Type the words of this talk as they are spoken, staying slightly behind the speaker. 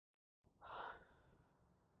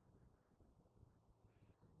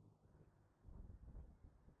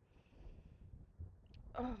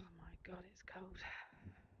Oh my God, it's cold.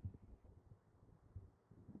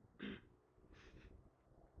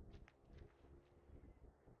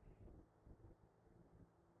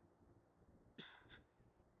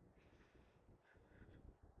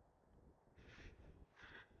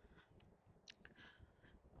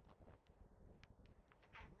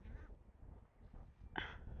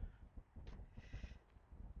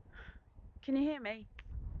 Can you hear me?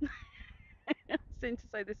 I seem to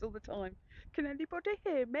say this all the time. Can anybody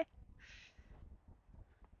hear me?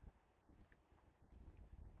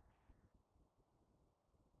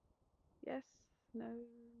 Yes, no,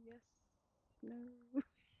 yes, no.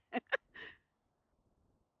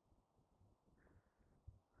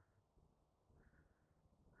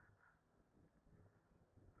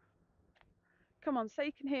 Come on, say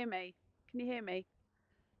you can hear me. Can you hear me?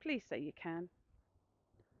 Please say you can.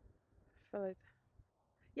 Follow.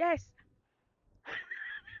 Yes.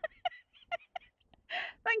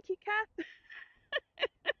 Thank you, Kath.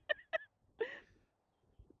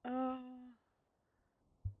 Oh,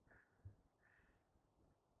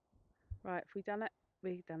 right. If we done it,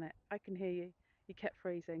 we done it. I can hear you. You kept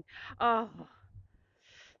freezing. Oh,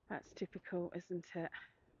 that's typical, isn't it?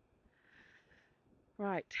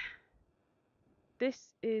 Right.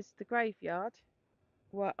 This is the graveyard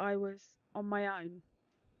where I was on my own,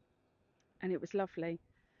 and it was lovely.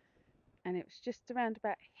 And it was just around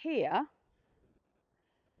about here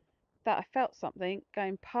that I felt something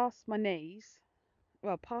going past my knees,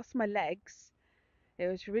 well, past my legs. It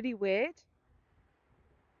was really weird,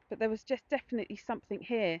 but there was just definitely something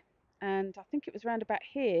here. And I think it was around about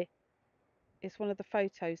here is one of the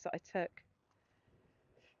photos that I took.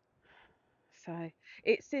 So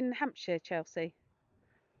it's in Hampshire, Chelsea.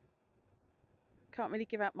 Can't really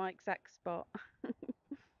give out my exact spot.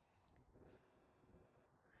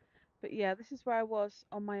 But yeah, this is where I was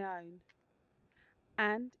on my own.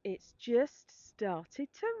 And it's just started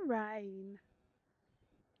to rain.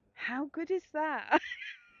 How good is that?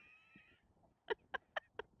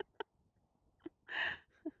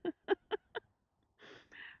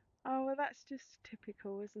 Oh, well, that's just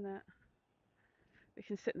typical, isn't it? We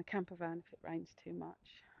can sit in the camper van if it rains too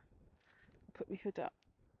much. I'll put my hood up.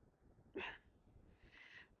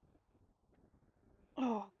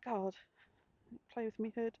 Oh, God. Play with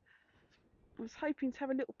my hood. I was hoping to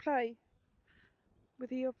have a little play with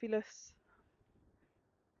the Ovulus.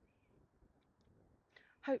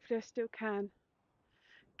 Hopefully, I still can.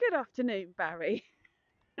 Good afternoon, Barry.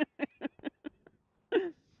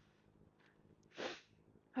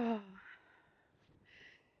 Oh,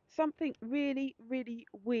 something really, really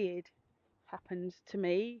weird happened to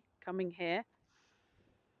me coming here.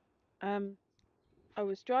 Um, I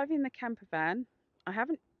was driving the camper van. I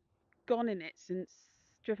haven't gone in it since,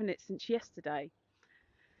 driven it since yesterday.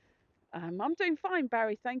 I'm doing fine,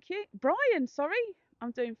 Barry, thank you. Brian, sorry.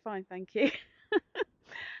 I'm doing fine, thank you.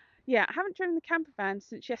 Yeah, I haven't driven the camper van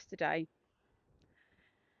since yesterday.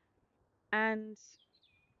 And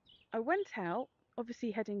I went out,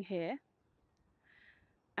 obviously heading here,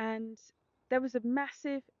 and there was a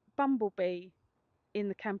massive bumblebee in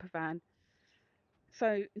the camper van.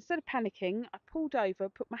 So instead of panicking, I pulled over,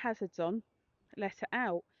 put my hazards on, let it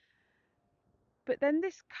out. But then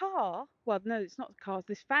this car, well, no, it's not the car,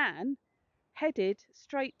 this van headed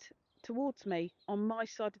straight towards me on my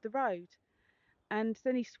side of the road. And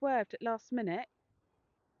then he swerved at last minute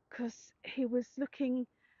because he was looking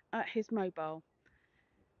at his mobile.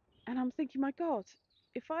 And I'm thinking, my God,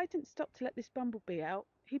 if I didn't stop to let this bumblebee out,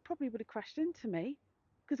 he probably would have crashed into me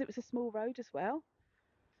because it was a small road as well.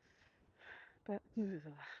 But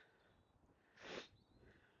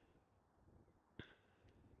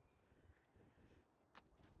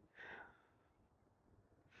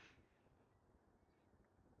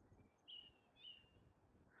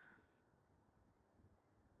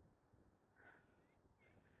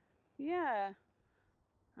yeah,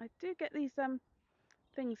 I do get these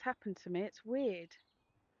things happen to me. It's weird,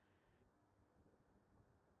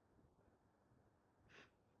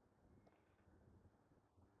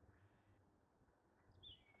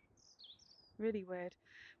 really weird.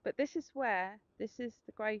 But this is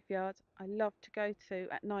the graveyard I love to go to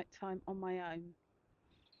at night time on my own.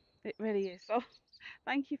 It really is. Oh,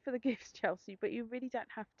 thank you for the gifts, Chelsea, but you really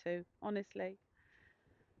don't have to, honestly.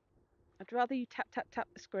 I'd rather you tap, tap, tap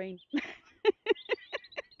the screen.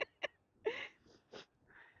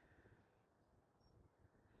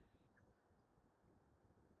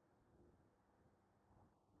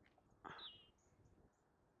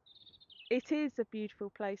 It is a beautiful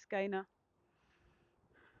place, Gaynor.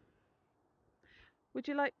 Would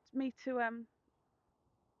you like me to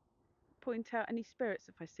point out any spirits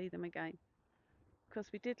if I see them again?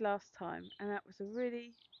 because we did last time, and that was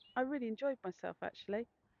I really enjoyed myself actually.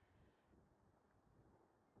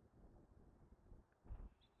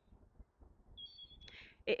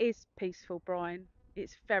 It is peaceful, Brian.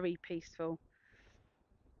 It's very peaceful.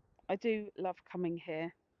 I do love coming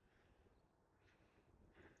here.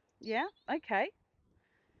 Yeah, okay.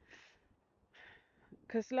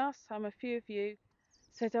 Because last time a few of you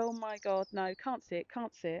said, "Oh my God, no, can't see it,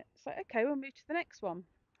 can't see it." It's like, okay, we'll move to the next one.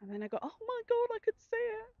 And then I got, "Oh my God, I could see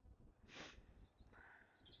it."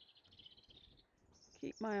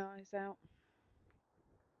 Keep my eyes out.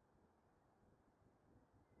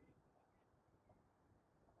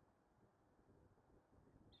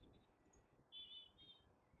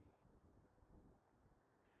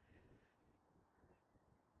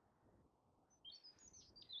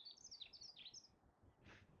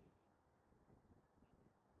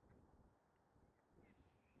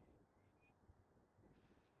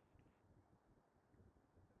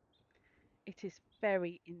 It is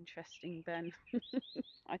very interesting, Ben.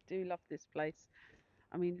 I do love this place.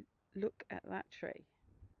 I mean, look at that tree.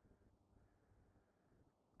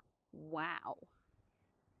 Wow.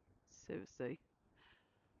 Seriously.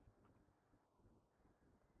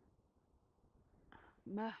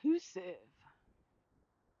 Mahusive.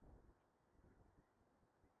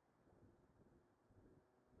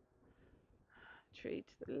 Tree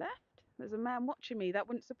to the left. There's a man watching me. That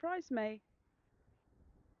wouldn't surprise me.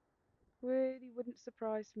 Really wouldn't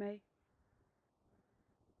surprise me.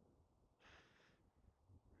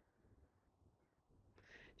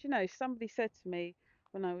 Do you know, somebody said to me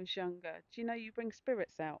when I was younger, "Do you know you bring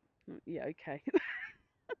spirits out?" Yeah, okay.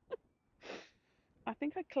 I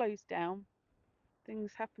think I closed down.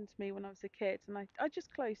 Things happened to me when I was a kid, and I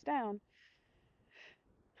just closed down.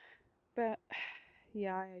 But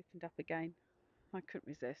yeah, I opened up again. I couldn't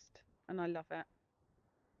resist, and I love it.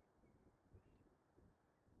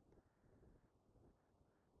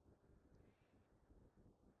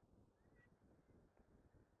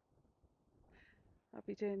 I'll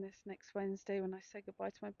be doing this next Wednesday when I say goodbye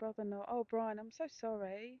to my brother-in-law. Oh, Brian, I'm so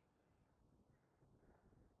sorry.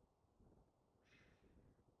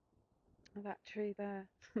 Oh, that tree there.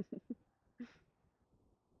 Do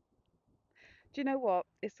you know what?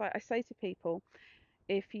 It's like I say to people,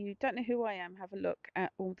 if you don't know who I am, have a look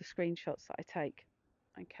at all the screenshots that I take.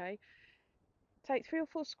 Okay? Take 3 or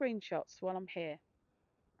 4 screenshots while I'm here.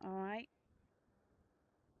 All right?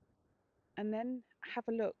 And then have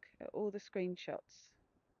a look at all the screenshots.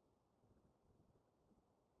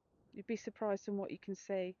 You'd be surprised on what you can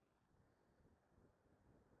see.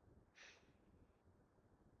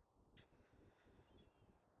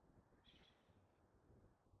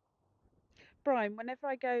 Brian, whenever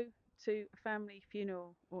I go to a family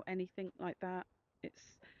funeral or anything like that,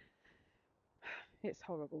 it's it's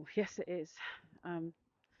horrible. Yes, it is. Um,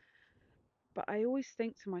 but I always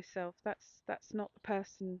think to myself, that's not the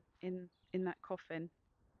person in that coffin.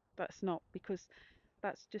 That's not, because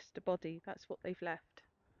that's just a body. That's what they've left.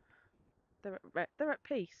 They're at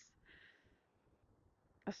peace.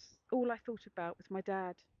 That's all I thought about was my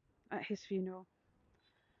dad at his funeral.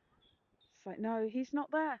 It's like, no, he's not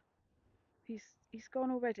there. He's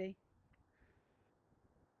gone already.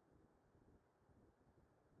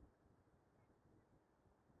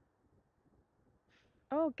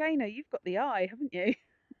 Oh, Gaynor, you've got the eye, haven't you?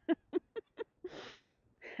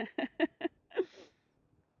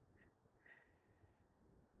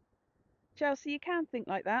 Chelsea, you can think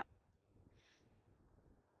like that.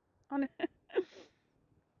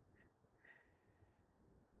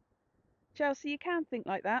 Chelsea, you can think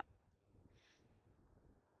like that.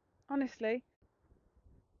 Honestly,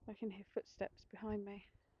 I can hear footsteps behind me.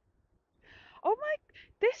 Oh my,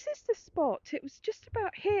 this is the spot. It was just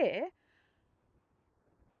about here.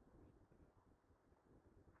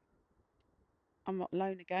 I'm not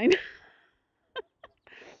alone again.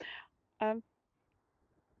 um,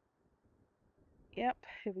 yep,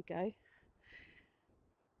 here we go.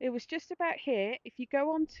 It was just about here. If you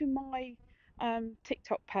go onto my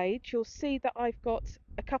TikTok page, you'll see that I've got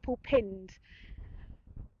a couple pinned.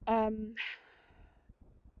 Um,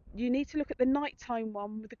 you need to look at the nighttime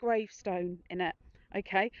one with the gravestone in it.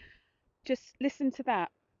 Okay, just listen to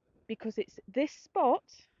that, because it's this spot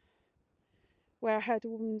where I heard a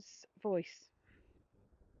woman's voice.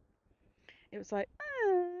 It was like,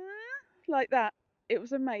 ah, like that. It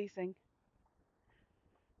was amazing.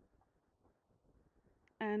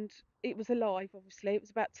 And it was alive, obviously. It was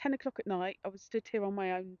about 10 o'clock at night. I was stood here on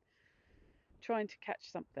my own trying to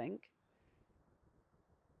catch something.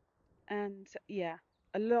 And yeah,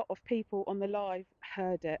 a lot of people on the live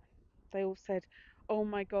heard it. They all said, "Oh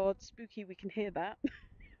my God, spooky, we can hear that."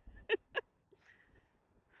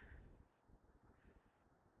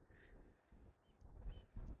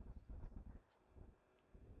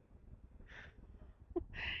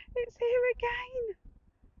 It's here again.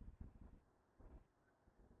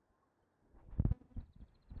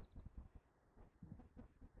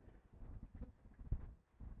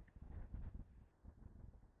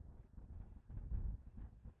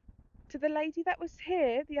 To the lady that was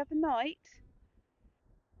here the other night.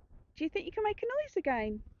 Do you think you can make a noise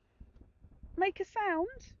again? Make a sound?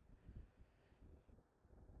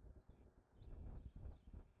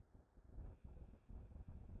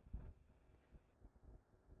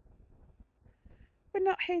 We're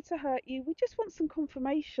not here to hurt you. We just want some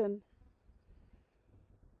confirmation.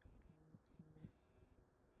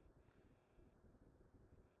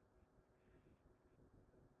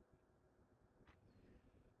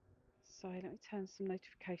 Sorry, let me turn some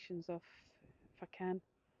notifications off if I can.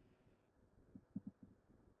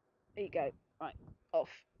 There you go. Right, off.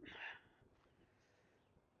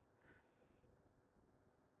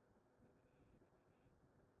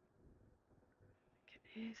 I can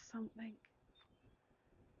hear something.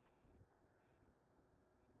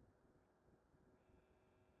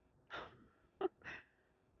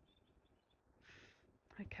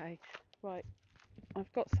 Okay, right.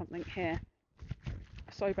 I've got something here.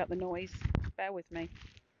 Sorry about the noise. Bear with me.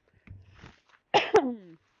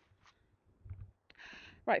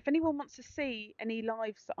 Right, if anyone wants to see any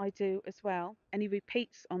lives that I do as well, any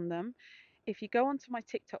repeats on them, if you go onto my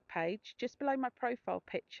TikTok page, just below my profile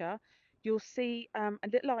picture, you'll see a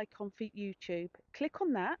little icon for YouTube. Click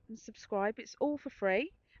on that and subscribe. It's all for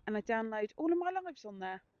free, and I download all of my lives on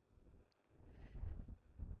there.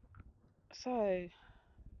 So,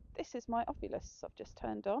 this is my Ovilus I've just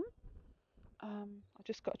turned on. I've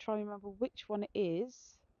just got to try and remember which one it is.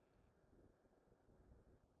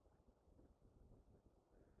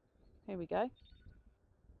 Here we go.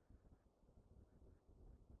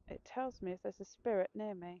 It tells me if there's a spirit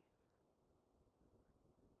near me.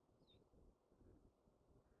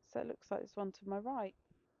 So it looks like there's one to my right.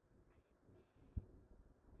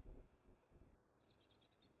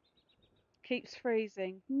 Keeps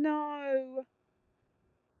freezing. No!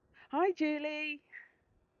 Hi, Julie.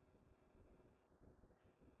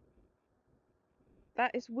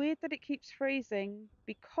 That is weird that it keeps freezing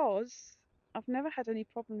because I've never had any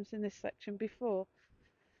problems in this section before.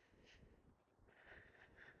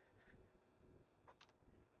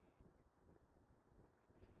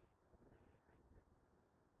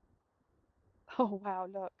 Oh, wow,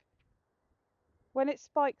 look. When it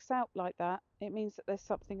spikes out like that, it means that there's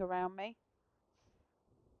something around me.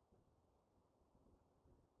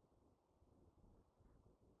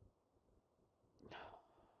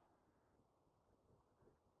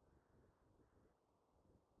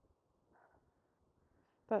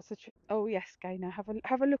 That's a oh yes, Gaynor.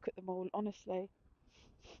 Have a look at them all, honestly.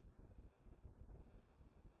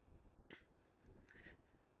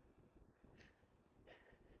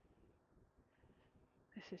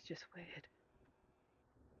 This is just weird.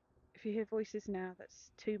 If you hear voices now,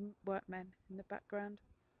 that's two workmen in the background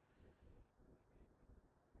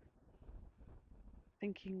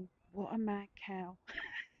thinking, what a mad cow.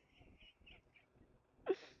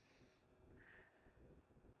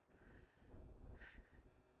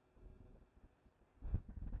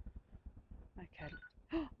 Okay.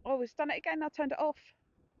 Oh, it's done it again. I turned it off.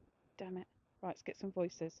 Damn it. Right, let's get some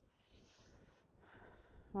voices.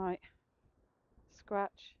 Right.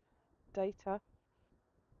 Scratch. Data.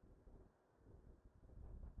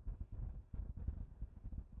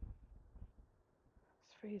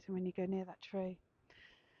 It's freezing when you go near that tree.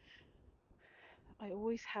 I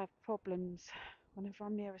always have problems whenever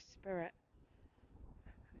I'm near a spirit,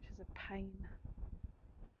 which is a pain.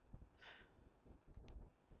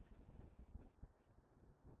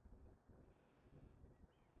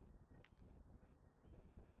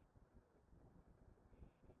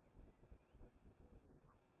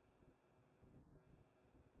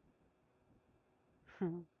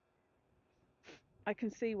 I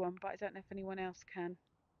can see one, but I don't know if anyone else can.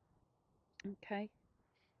 Okay,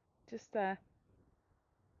 just there.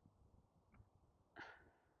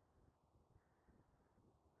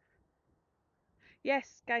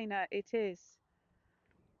 Yes, Gaynor, it is.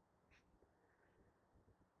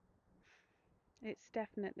 It's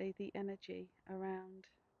definitely the energy around.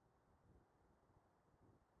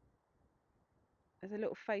 There's a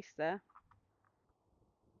little face there.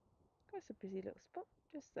 That's a busy little spot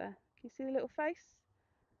just there. Can you see the little face?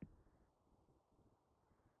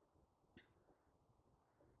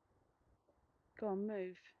 Go on,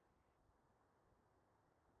 move.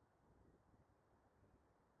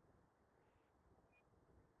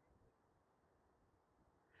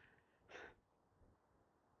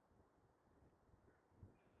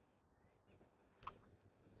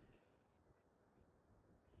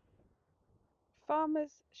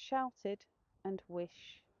 Farmers shouted and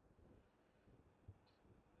wish.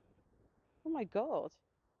 Oh my God,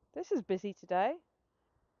 this is busy today.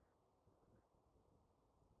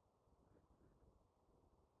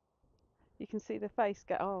 You can see the face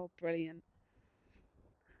go, oh, brilliant.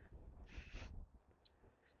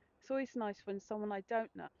 It's always nice when someone I don't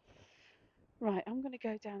know. Right, I'm going to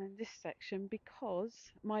go down in this section because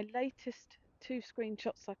my latest two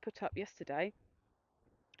screenshots I put up yesterday,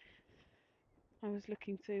 I was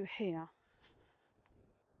looking through here.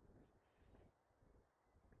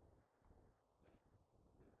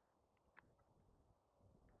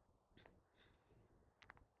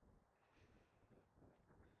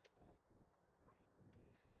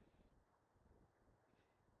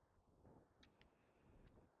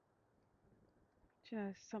 Do you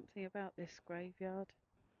know something about this graveyard?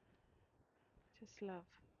 I just love.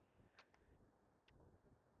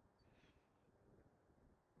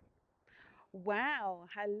 Wow,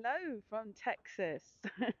 hello from Texas.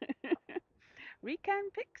 Rican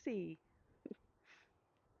Pixie.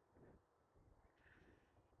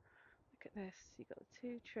 Look at this. You got the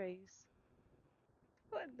two trees.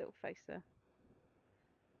 What a little face there.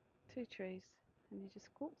 Two trees, and you just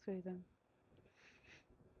walk through them.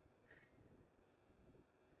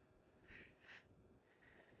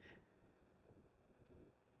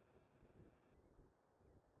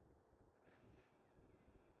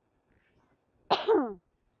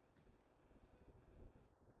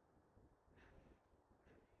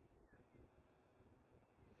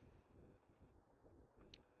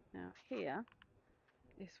 Now here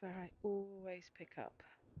is where I always pick up.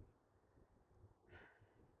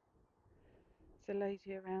 There's a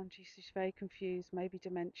lady around you, she's very confused, maybe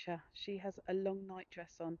dementia. She has a long night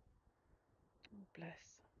dress on. Oh,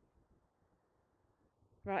 bless.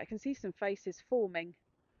 Right, I can see some faces forming.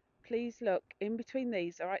 Please look in between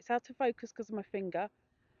these. All right, it's out of focus because of my finger.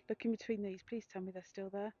 Look in between these. Please tell me they're still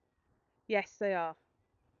there. Yes, they are.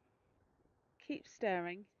 Keep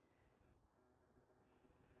staring.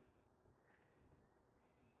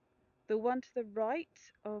 The one to the right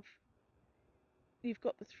of, you've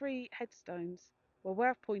got the three headstones. Well, where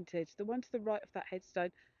I've pointed, the one to the right of that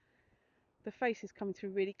headstone, the face is coming through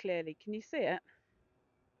really clearly. Can you see it?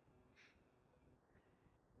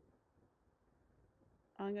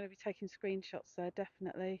 I'm going to be taking screenshots there,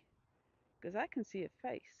 definitely, because I can see a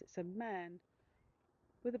face. It's a man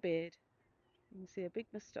with a beard. You can see a big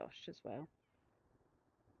moustache as well.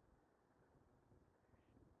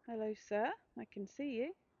 Hello, sir. I can see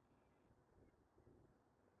you.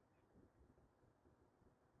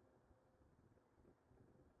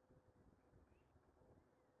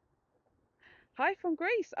 Hi from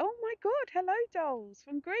Greece. Oh my God. Hello, dolls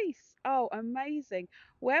from Greece. Oh, amazing.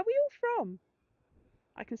 Where were you all from?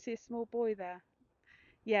 I can see a small boy there.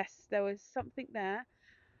 Yes, there was something there.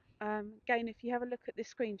 Again, if you have a look at the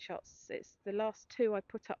screenshots, it's the last two I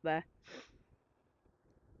put up there.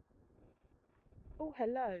 Oh,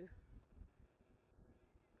 hello.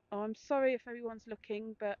 Oh, I'm sorry if everyone's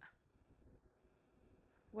looking, but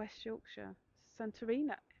West Yorkshire,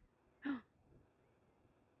 Santorina.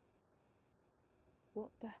 What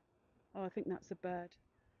the? Oh, I think that's a bird.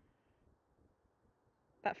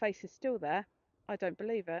 That face is still there. I don't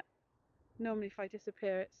believe it. Normally, if I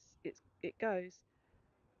disappear, it goes.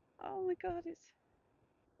 Oh my God, it's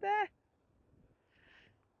there.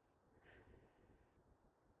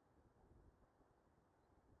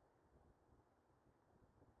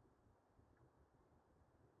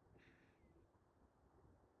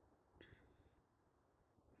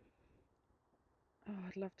 Oh,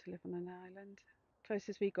 I'd love to live on an island.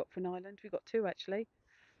 Closest we got for an island, we got two actually.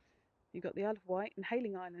 You got the Isle of Wight and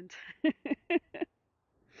Hayling Island. Do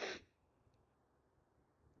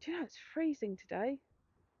you know it's freezing today?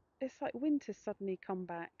 It's like winter's suddenly come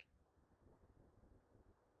back.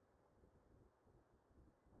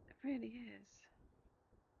 It really is.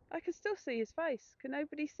 I can still see his face. Can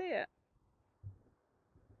nobody see it?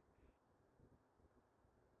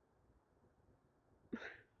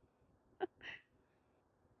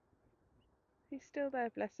 He's still there,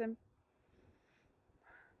 bless him.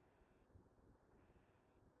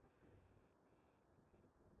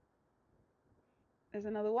 There's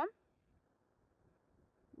another one.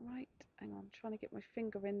 Right, hang on, trying to get my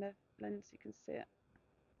finger in the lens so you can see it.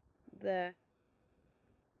 There.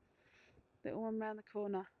 Little one round the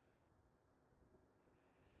corner.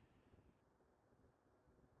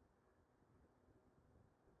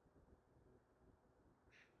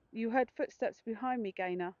 You heard footsteps behind me,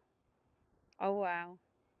 Gaynor. Oh wow.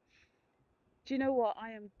 Do you know what?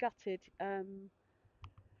 I am gutted. Oh,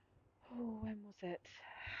 when was it?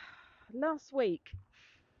 Last week.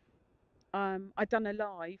 I'd done a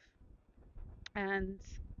live, and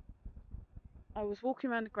I was walking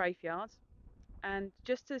around the graveyard, and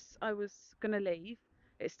just as I was going to leave,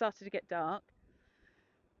 it started to get dark,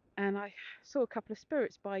 and I saw a couple of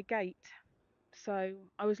spirits by a gate. So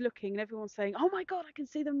I was looking, and everyone was saying, "Oh my God, I can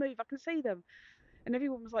see them move! I can see them!" And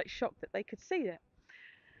everyone was like shocked that they could see it.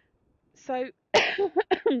 So,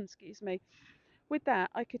 excuse me. With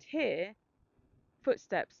that, I could hear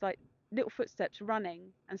footsteps, like little footsteps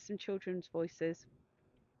running, and some children's voices.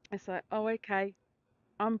 It's like, oh, okay,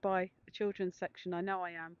 I'm by the children's section. I know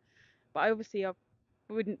I am, but I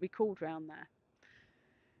wouldn't be called round there.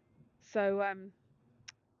 So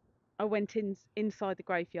I went inside the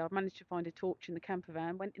graveyard, managed to find a torch in the camper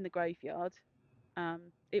van, went in the graveyard.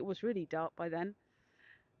 It was really dark by then,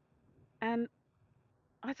 and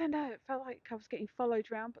I don't know, it felt like I was getting followed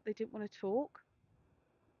around, but they didn't want to talk.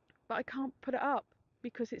 But I can't put it up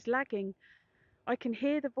because it's lagging. I can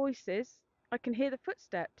hear the voices, I can hear the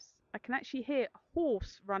footsteps, I can actually hear a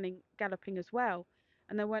horse running, galloping as well,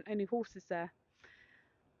 and there weren't any horses there.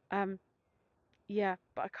 Um, yeah,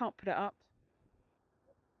 but I can't put it up.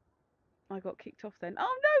 I got kicked off then.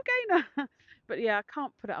 Oh no, Gainer! But yeah, I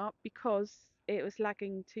can't put it up because it was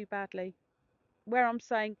lagging too badly. Where I'm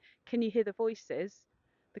saying, can you hear the voices?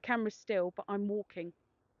 The camera's still, but I'm walking.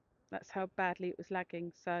 That's how badly it was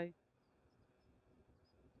lagging. So I'm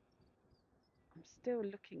still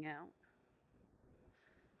looking out.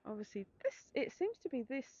 Obviously, it seems to be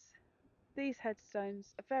these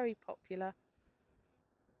headstones are very popular.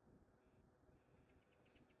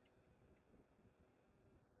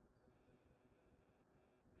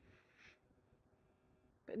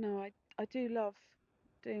 But no, I do love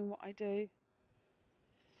doing what I do.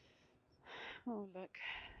 Oh look,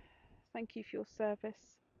 thank you for your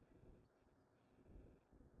service.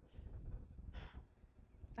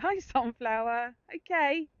 Hi sunflower.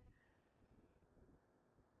 Okay.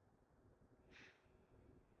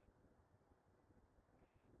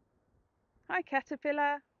 Hi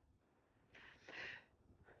caterpillar.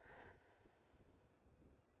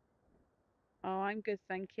 Oh, I'm good,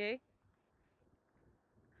 thank you.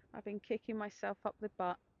 I've been kicking myself up the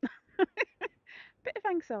butt. Bit of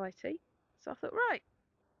anxiety. So I thought, right,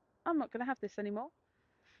 I'm not going to have this anymore.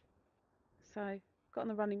 So got on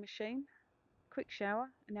the running machine, quick shower,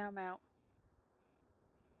 and now I'm out.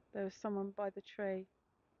 There was someone by the tree.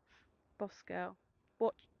 Boss girl.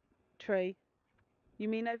 What tree? You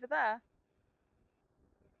mean over there?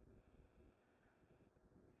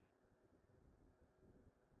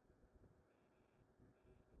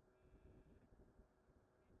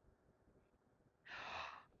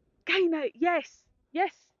 Kano, yes,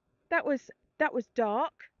 yes. That was that was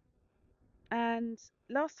dark. And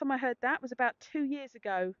last time I heard that was about 2 years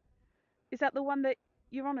ago. Is that the one that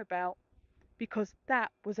you're on about? Because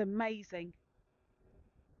that was amazing.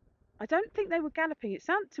 I don't think they were galloping. It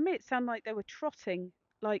sounded like they were trotting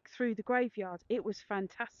like through the graveyard. It was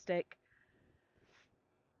fantastic.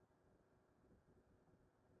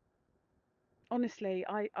 Honestly,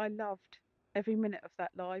 I loved every minute of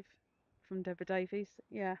that live from Deborah Davies.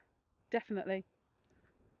 Yeah, definitely.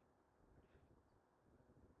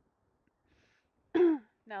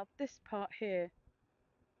 Now this part here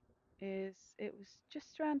it was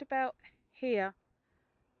just around about here.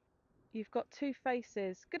 You've got two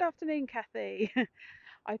faces. Good afternoon, Kathy.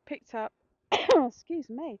 I picked up, excuse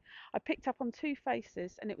me, I picked up on two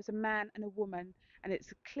faces, and it was a man and a woman, and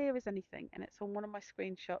it's clear as anything, and it's on one of my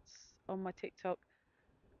screenshots on my TikTok.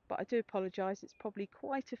 But I do apologise, it's probably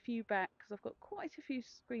quite a few back because I've got quite a few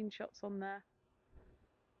screenshots on there.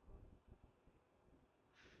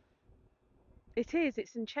 It is,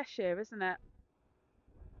 it's in Cheshire, isn't it?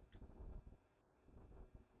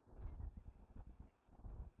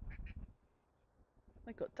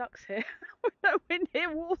 We've got ducks here. We're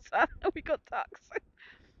near water. We got ducks.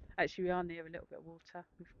 Actually, we are near a little bit of water.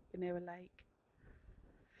 We're near a lake.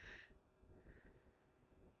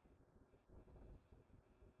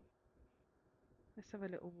 Let's have a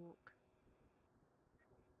little walk.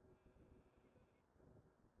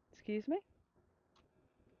 Excuse me?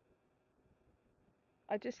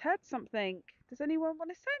 I just heard something. Does anyone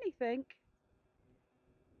want to say anything?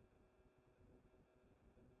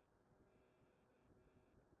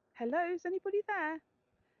 Hello, is anybody there?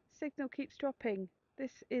 Signal keeps dropping.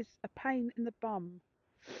 This is a pain in the bum.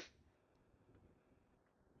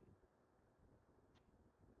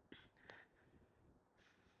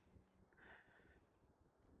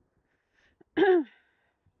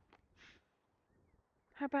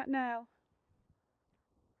 How about now?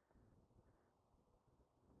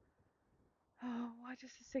 Oh, why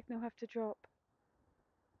does the signal have to drop?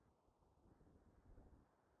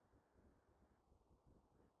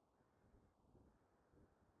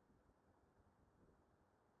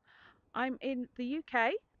 I'm in the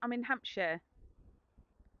UK. I'm in Hampshire,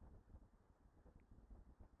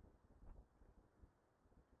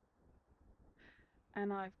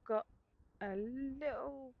 and I've got a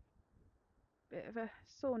little bit of a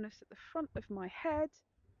soreness at the front of my head,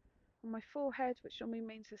 on my forehead, which normally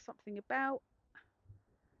means there's something about.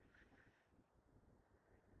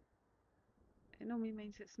 It normally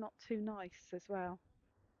means it's not too nice as well.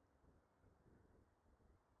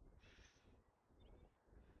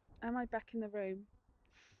 Am I back in the room?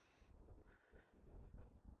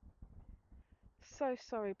 So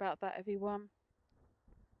sorry about that, everyone.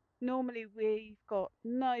 Normally we've got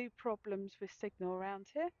no problems with signal around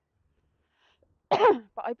here,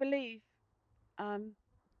 but I believe um,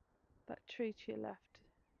 that tree to your left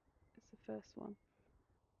is the first one.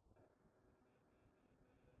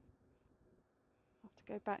 I have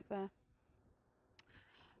to go back there.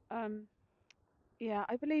 Um, yeah,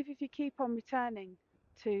 I believe if you keep on returning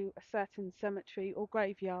to a certain cemetery or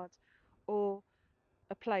graveyard or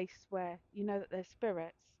a place where you know that there's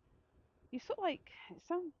spirits, you sort of like it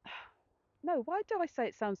sounds. No, why do I say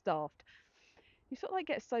it sounds daft? You sort of like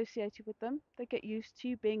get associated with them. They get used to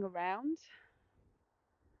you being around.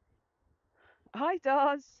 Hi,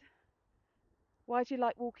 Daz. Why do you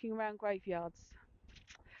like walking around graveyards?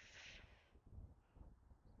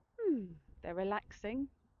 Hmm, they're relaxing.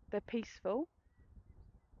 They're peaceful.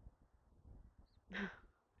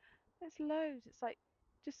 There's loads. It's like,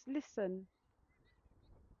 just listen.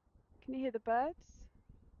 Can you hear the birds?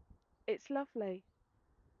 It's lovely.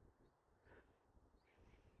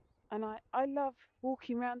 And I love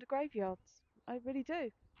walking around the graveyards. I really do.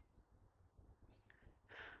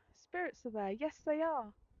 Spirits are there. Yes, they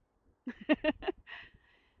are.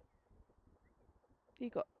 You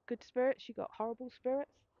got good spirits, you got horrible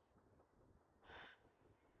spirits.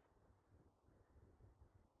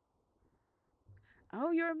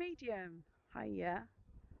 Oh, you're a medium. Hiya.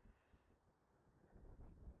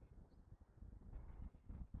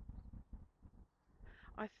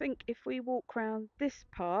 I think if we walk round this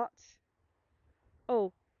part,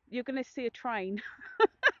 oh, you're going to see a train.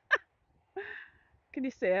 Can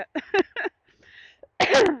you see it?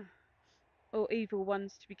 Or evil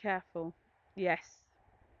ones to be careful. Yes.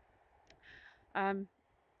 Um,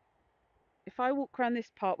 if I walk around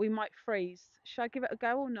this part, we might freeze. Should I give it a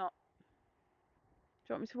go or not?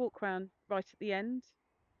 Do you want me to walk around right at the end?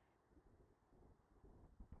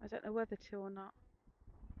 I don't know whether to or not.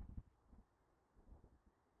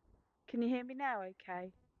 Can you hear me now?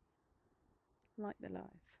 Okay. Like the live.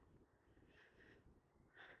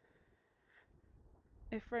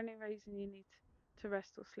 If for any reason you need to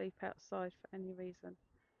rest or sleep outside for any reason,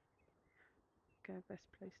 go best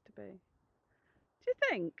place to be. Do you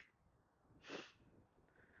think?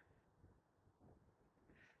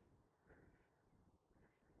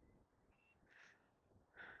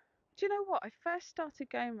 Do you know what? I first started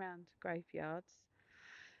going around graveyards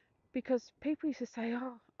because people used to say,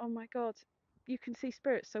 oh my God, you can see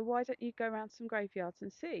spirits, so why don't you go around some graveyards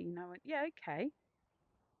and see? And I went, yeah, okay.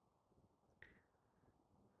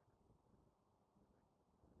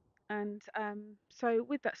 And so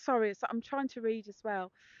with that, sorry, so I'm trying to read as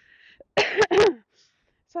well.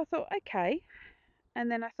 So I thought, okay. And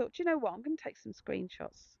then I thought, do you know what? I'm going to take some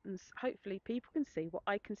screenshots and hopefully people can see what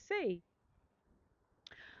I can see.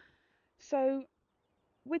 So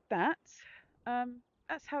with that,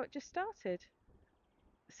 that's how it just started.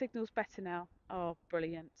 The signal's better now. Oh,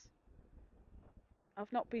 brilliant.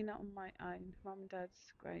 I've not been on my own, mum and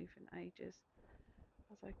dad's grave in ages,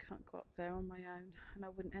 as I can't go up there on my own, and I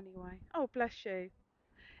wouldn't anyway. Oh, bless you.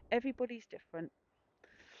 Everybody's different.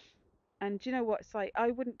 And do you know what? It's like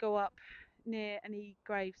I wouldn't go up near any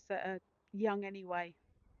graves that are young anyway.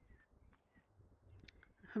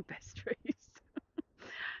 Best trees.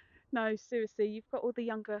 No, seriously, you've got all the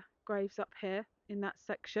younger graves up here in that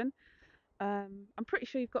section. I'm pretty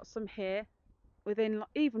sure you've got some here within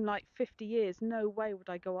even like 50 years. No way would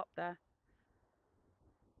I go up there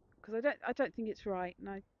because I don't think it's right, and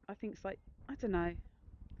I think it's like I don't know.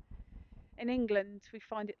 In England, we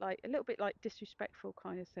find it like a little bit like disrespectful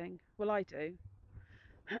kind of thing. Well, I do.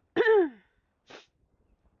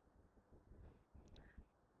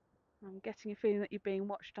 I'm getting a feeling that you're being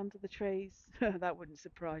watched under the trees. That wouldn't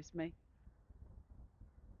surprise me.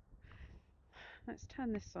 Let's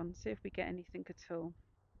turn this on, see if we get anything at all.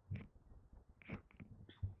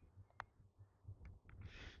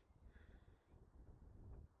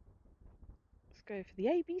 Let's go for the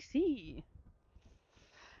ABC.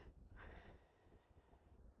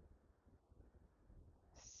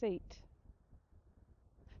 Seat.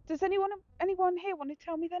 Does anyone here want to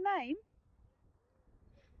tell me their name?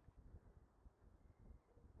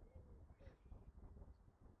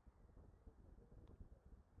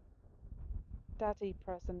 Daddy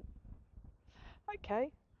present. Okay.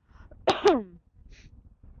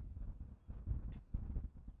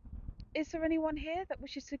 Is there anyone here that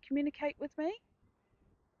wishes to communicate with me?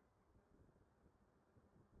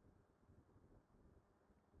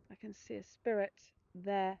 I can see a spirit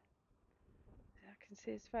there. I can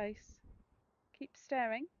see his face. Keep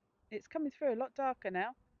staring. It's coming through a lot darker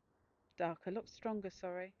now. Darker, a lot stronger,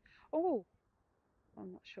 sorry. Oh,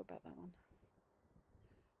 I'm not sure about that one.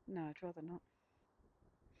 No, I'd rather not.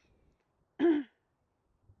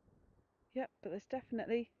 Yep, but there's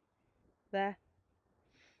definitely there.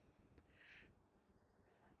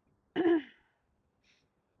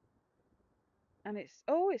 And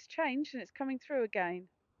it's changed and it's coming through again.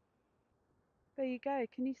 There you go.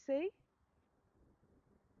 Can you see?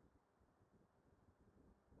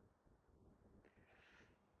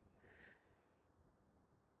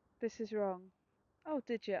 This is wrong. Oh,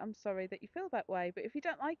 did you? I'm sorry that you feel that way, but if you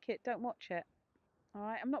don't like it, don't watch it. All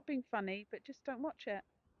right? I'm not being funny, but just don't watch it.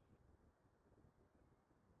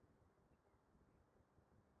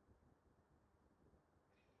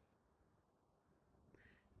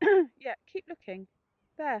 Yeah, keep looking.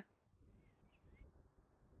 There.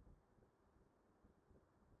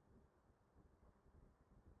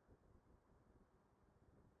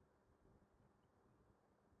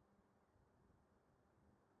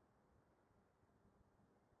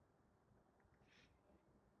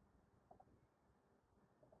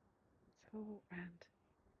 So walk round.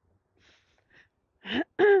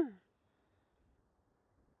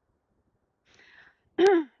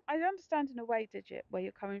 I understand in a way, Digit, where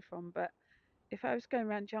you're coming from, but if I was going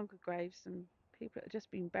around younger graves and people that are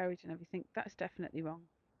just being buried and everything, that's definitely wrong.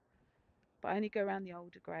 But I only go around the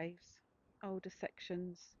older graves, older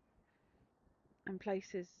sections, and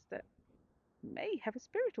places that may have a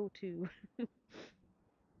spirit or two.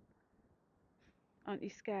 Aren't you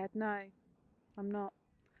scared? No, I'm not.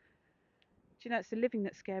 Do you know it's the living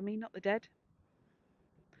that scare me, not the dead?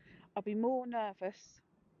 I'll be more nervous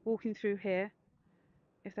walking through here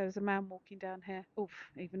if there was a man walking down here. Oof,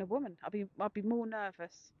 even a woman. I'd be more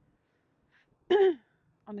nervous.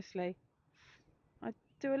 Honestly, I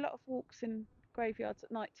do a lot of walks in graveyards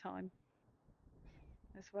at night time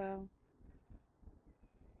as well.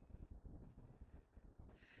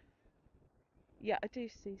 Yeah, I do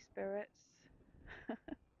see spirits.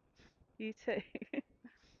 You too.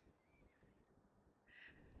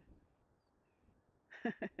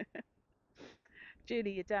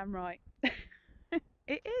 Julie, you're damn right.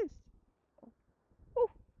 It is. Oh,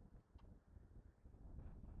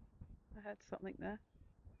 I heard something there.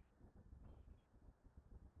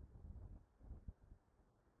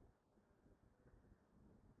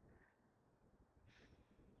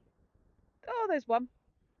 Oh, there's one.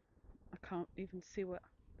 I can't even see what.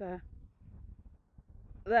 There.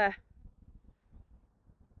 There.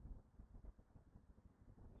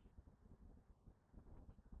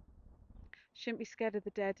 Shouldn't be scared of the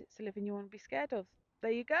dead. It's the living you want to be scared of.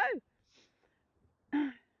 There you go.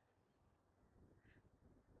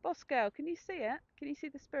 Boss girl, can you see it? Can you see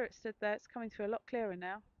the spirit stood there? It's coming through a lot clearer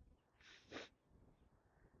now.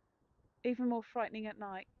 Even more frightening at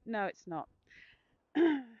night. No, it's not.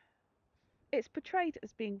 It's portrayed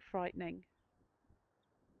as being frightening,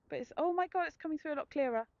 but it's oh my god, it's coming through a lot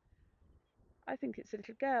clearer. I think it's a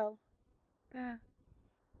little girl. There.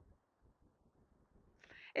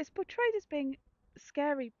 It's portrayed as being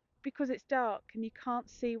scary because it's dark and you can't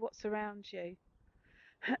see what's around you.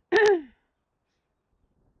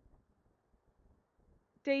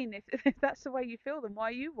 Dean, if that's the way you feel, then why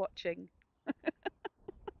are you watching?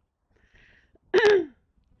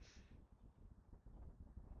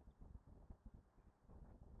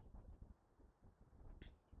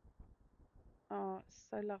 Oh, it's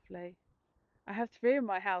so lovely. I have three in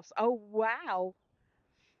my house. Oh, wow.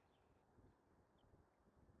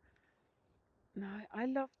 No, I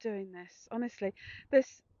love doing this, honestly.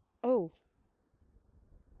 This, oh,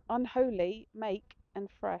 unholy, make, and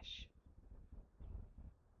fresh.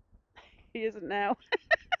 He isn't now.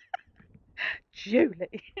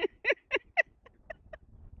 Julie.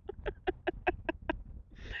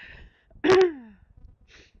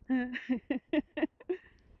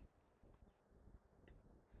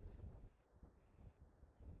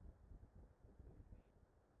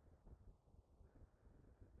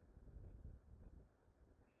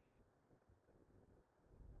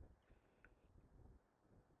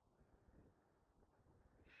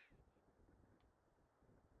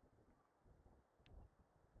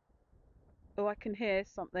 Oh, I can hear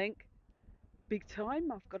something. Big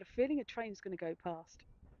time. I've got a feeling a train's going to go past.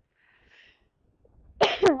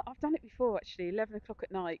 I've done it before actually, 11 o'clock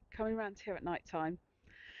at night, coming around here at night time.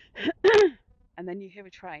 and then you hear a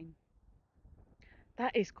train.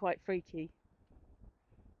 That is quite freaky.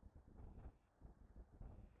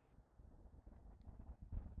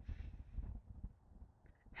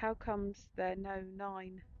 How comes there are no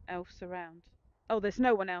 9 elves around? Oh, there's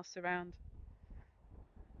no one else around.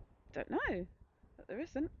 Don't know, but there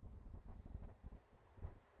isn't.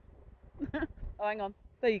 Oh, hang on.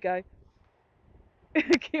 There you go.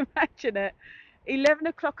 Can you imagine it? 11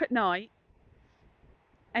 o'clock at night,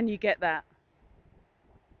 and you get that.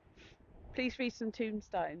 Please read some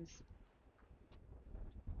tombstones.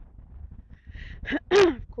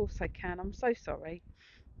 Of course I can. I'm so sorry.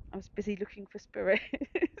 I was busy looking for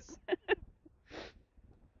spirits.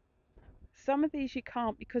 Some of these you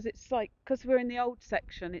can't because it's like, because we're in the old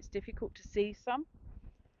section, it's difficult to see some.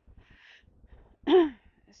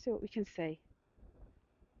 Let's see what we can see.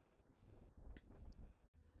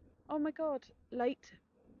 Oh my God, late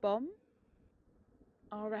bomb,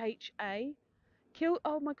 RHA, killed.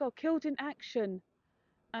 Oh my God, killed in action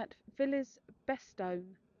at Villas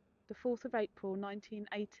Bestone, the 4th of April,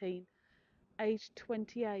 1918, aged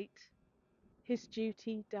 28. His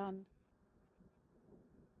duty done.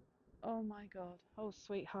 Oh my God. Oh,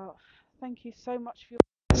 sweetheart. Thank you so much for your.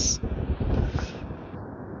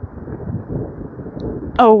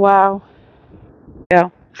 Oh, wow. Yeah.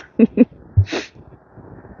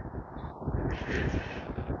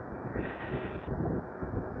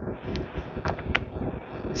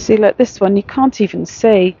 See, look, this one you can't even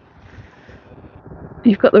see.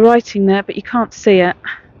 You've got the writing there, but you can't see it.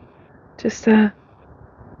 Just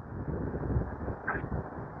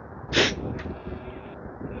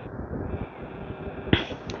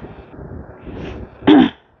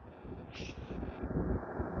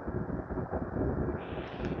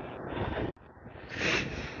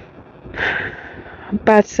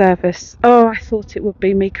bad service. Oh, I thought it would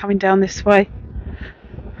be me coming down this way.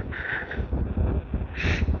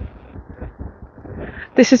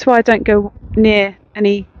 This is why I don't go near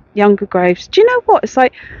any younger graves. Do you know what? It's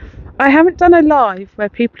like I haven't done a live where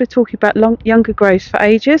people are talking about younger graves for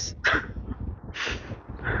ages.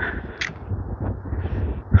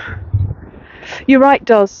 You're right,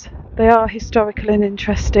 Doz. They are historical and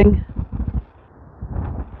interesting.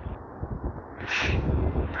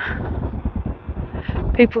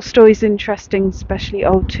 People's stories interesting, especially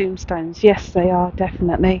old tombstones. Yes, they are,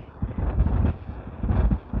 definitely.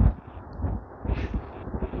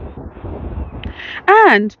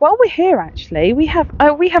 And while we're here, actually, we have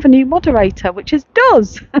a new moderator, which is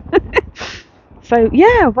Doz. So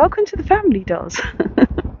yeah, welcome to the family, Doz.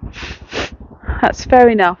 That's fair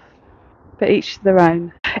enough, but each to their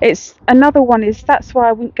own. It's another one is that's why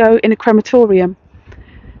I wouldn't go in a crematorium.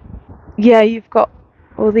 Yeah, you've got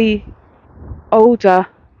all the older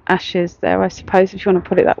ashes there, I suppose, if you want to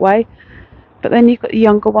put it that way. But then you've got the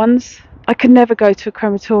younger ones. I could never go to a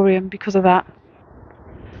crematorium because of that.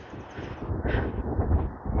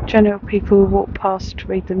 General people who walk past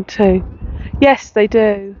read them too. Yes, they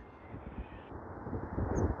do.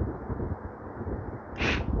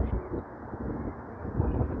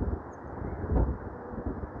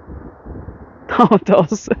 Oh,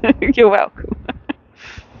 Doz, you're welcome.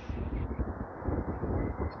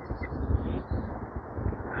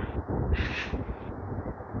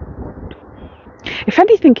 If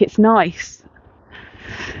anything, it's nice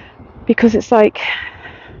because it's like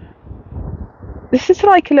this is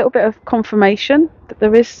like a little bit of confirmation that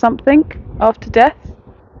there is something after death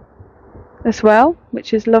as well,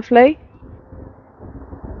 which is lovely.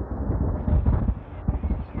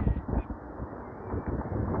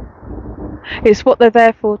 It's what they're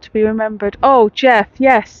there for, to be remembered. Oh, Jeff,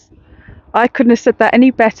 yes. I couldn't have said that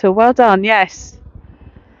any better. Well done, yes.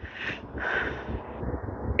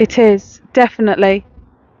 It is, definitely.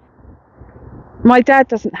 My dad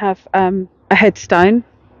doesn't have a headstone,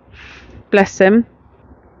 bless him.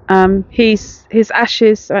 His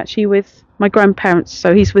ashes are actually with my grandparents,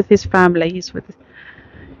 so he's with his family.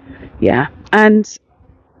 Yeah. And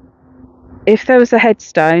if there was a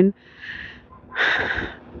headstone,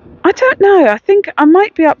 I don't know. I think I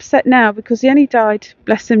might be upset now because he only died,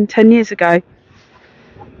 bless him, 10 years ago.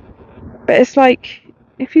 But it's like,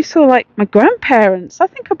 if you saw like my grandparents, I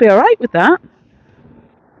think I'd be alright with that.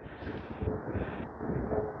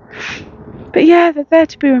 But yeah, they're there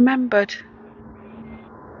to be remembered.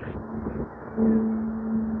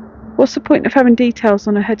 What's the point of having details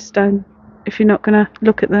on a headstone if you're not going to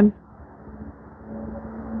look at them?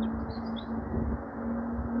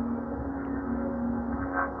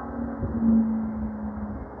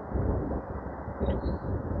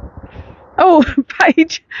 Oh,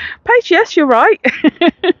 Paige, yes, you're right.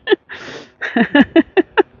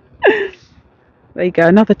 There you go,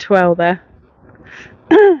 another twirl there.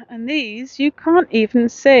 And these you can't even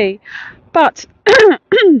see. But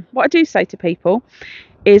what I do say to people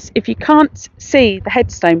is, if you can't see the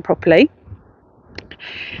headstone properly,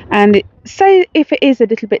 and say if it is a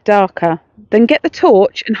little bit darker, then get the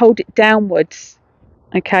torch and hold it downwards,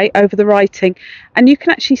 okay, over the writing, and you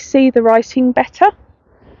can actually see the writing better.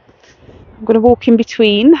 I'm going to walk in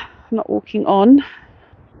between, I'm not walking on.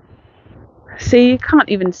 See, you can't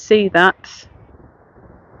even see that.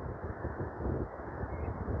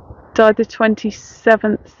 Died the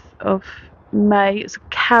 27th of May. It's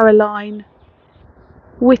Caroline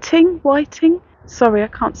Whiting. Sorry, I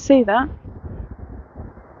can't see that.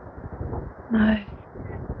 No.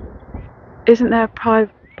 Isn't there a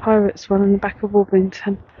Pirates one on the back of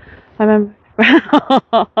Warblington? I remember.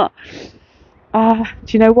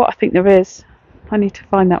 Do you know what? I think there is. I need to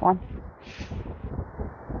find that one.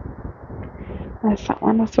 There's that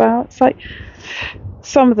one as well. It's like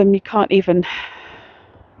some of them you can't even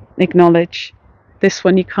acknowledge. This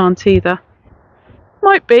one you can't either.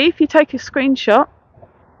 Might be if you take a screenshot.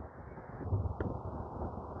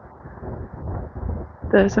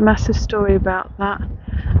 There's a massive story about that.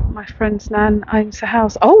 My friend's nan owns a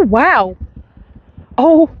house. Oh wow!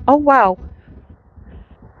 Oh wow!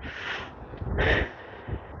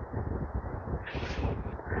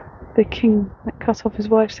 The king that cut off his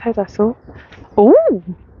wife's head, I thought. Oh!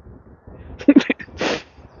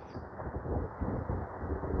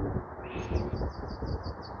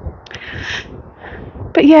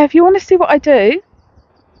 But yeah, if you want to see what I do,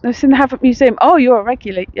 it's in the Havant Museum. Oh, you're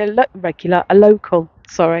a local,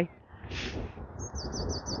 sorry.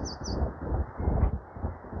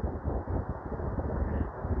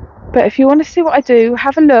 But if you want to see what I do,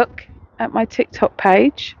 have a look at my TikTok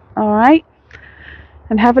page, alright?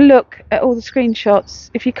 And have a look at all the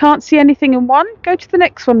screenshots. If you can't see anything in one, go to the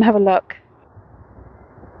next one and have a look.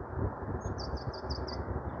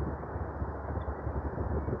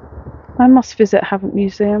 I must visit Havant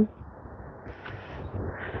Museum.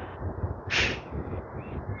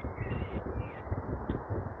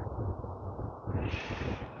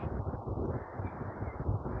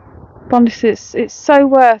 Honestly, it's so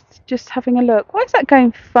worth just having a look. Why is that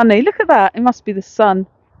going funny? Look at that. It must be the sun.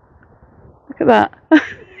 Look at that.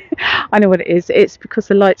 I know what it is. It's because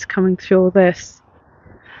the light's coming through all this.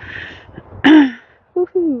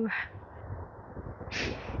 Woohoo.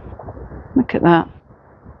 Look at that.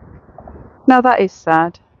 Now that is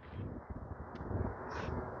sad.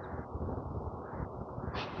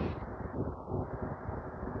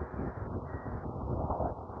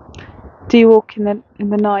 Do you walk in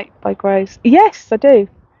the night by Graves? Yes, I do.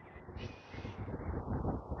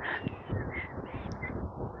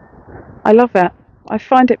 I love it. I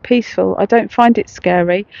find it peaceful. I don't find it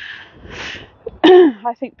scary.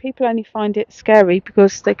 I think people only find it scary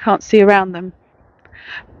because they can't see around them.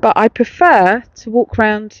 But I prefer to walk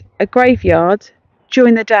around a graveyard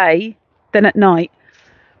during the day than at night.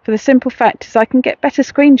 For the simple fact is I can get better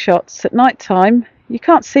screenshots at night time. You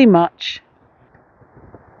can't see much.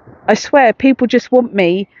 I swear people just want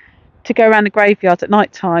me to go around the graveyard at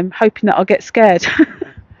night time hoping that I'll get scared.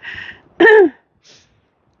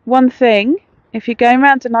 One thing, if you're going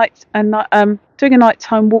around tonight and doing a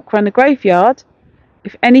nighttime walk around the graveyard,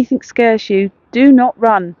 if anything scares you, do not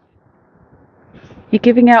run. You're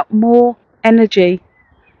giving out more energy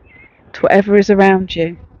to whatever is around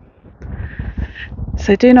you.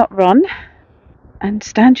 So do not run and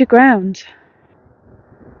stand your ground.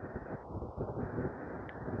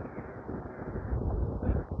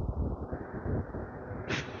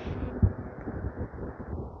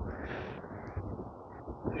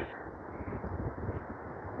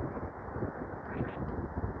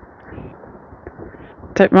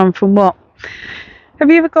 Don't run from what? Have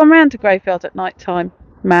you ever gone round a graveyard at night time,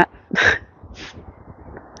 Matt? Have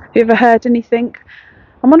you ever heard anything?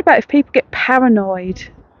 I'm on about if people get paranoid.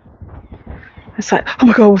 It's like, oh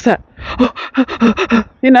my god, what's that?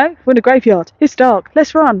 You know, we're in a graveyard. It's dark.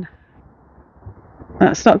 Let's run.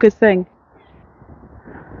 That's not a good thing.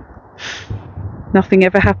 Nothing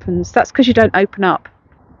ever happens. That's because you don't open up.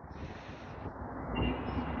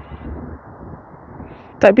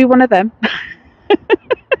 Don't be one of them.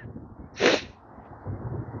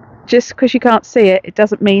 Just because you can't see it, it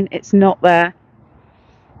doesn't mean it's not there.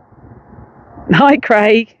 Hi,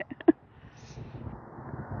 Craig.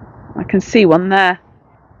 I can see one there.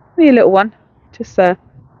 Only a little one. Just there.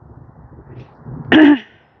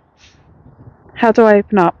 How do I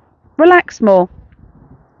open up? Relax more.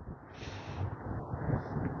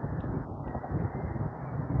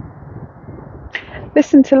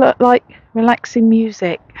 Listen to like relaxing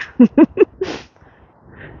music.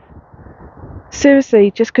 Seriously,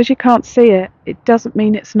 just because you can't see it, it doesn't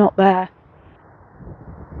mean it's not there.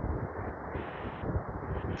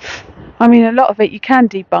 I mean, a lot of it you can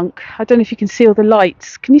debunk. I don't know if you can see all the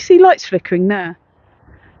lights. Can you see lights flickering there?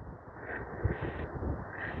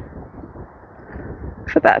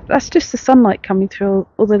 But that's just the sunlight coming through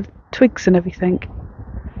all the twigs and everything.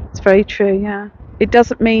 It's very true, yeah. It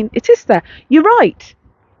doesn't mean it is there. You're right.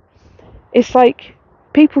 It's like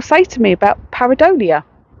people say to me about pareidolia.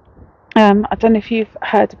 I don't know if you've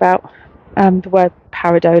heard about the word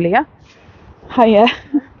pareidolia. Oh yeah.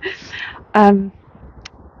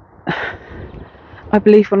 I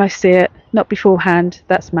believe when I see it, not beforehand.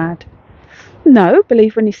 That's mad. No,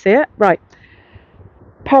 believe when you see it. Right.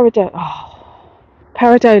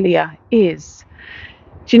 Pareidolia is.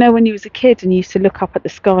 Do you know when you was a kid and you used to look up at the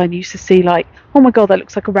sky and you used to see like, oh my god, that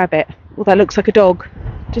looks like a rabbit, or that looks like a dog.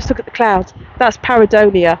 Just look at the clouds. That's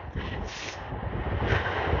pareidolia.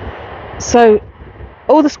 So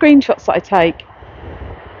all the screenshots that I take,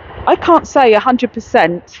 I can't say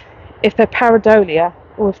 100% if they're pareidolia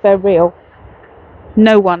or if they're real.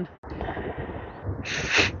 No one.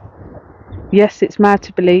 Yes, it's mad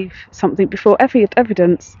to believe something before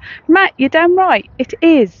evidence. Matt, you're damn right. It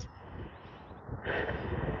is.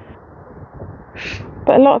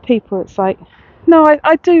 But a lot of people, it's like, no,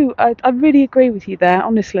 I do. I really agree with you there,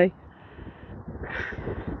 honestly.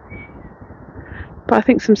 But I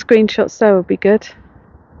think some screenshots there would be good.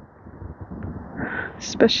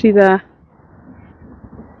 Especially there.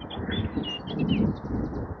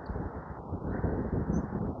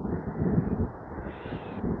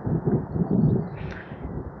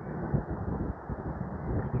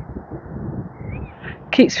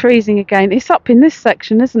 Keeps freezing again. It's up in this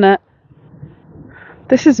section, isn't it?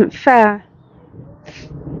 This isn't fair.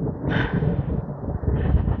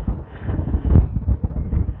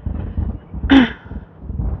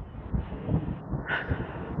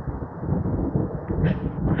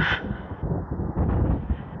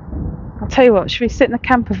 I'll tell you what, should we sit in the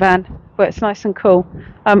camper van where it's nice and cool?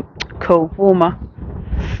 Warmer.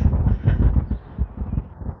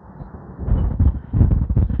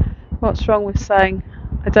 What's wrong with saying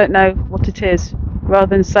I don't know what it is rather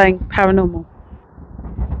than saying paranormal?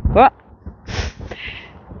 What?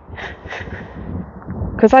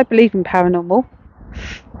 Because I believe in paranormal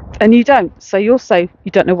and you don't. So you'll say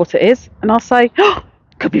you don't know what it is and I'll say, oh,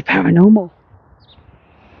 it could be paranormal.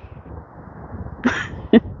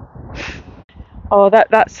 Oh,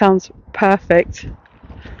 that sounds perfect.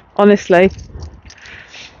 Honestly.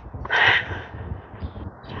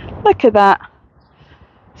 Look at that.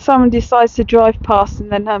 Someone decides to drive past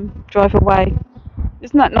and then drive away.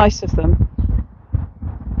 Isn't that nice of them?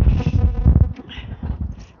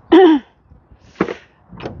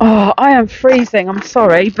 Oh, I am freezing. I'm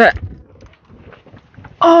sorry, but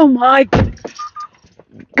oh my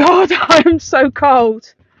god, I am so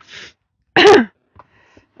cold.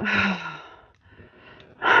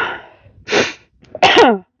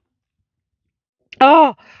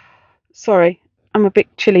 Oh, sorry, I'm a bit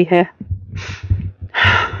chilly here.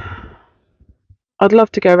 I'd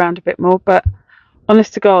love to go around a bit more, but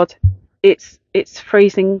honest to God, it's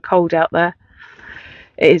freezing cold out there.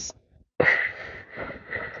 It is.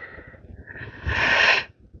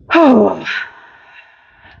 Oh,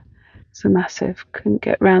 it's a massive. Couldn't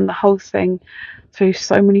get around the whole thing through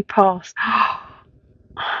so many paths.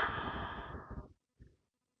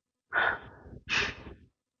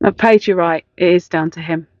 Now, Paige, you're right. It is down to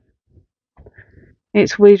him.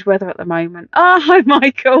 It's weird weather at the moment. Oh, hi,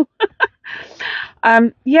 Michael.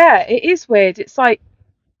 Yeah, it is weird. It's like,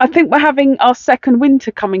 I think we're having our second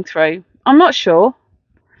winter coming through. I'm not sure.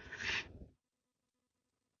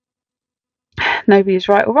 Nobody is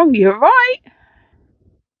right or wrong. You're right.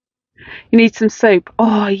 You need some soup.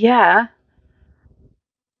 Oh, yeah.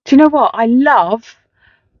 Do you know what? I love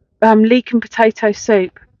leek and potato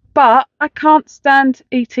soup, but I can't stand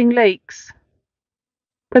eating leeks.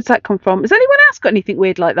 Where's that come from? Has anyone else got anything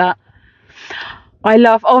weird like that? I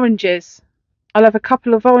love oranges. I love a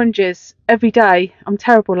couple of oranges every day. I'm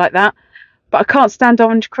terrible like that. But I can't stand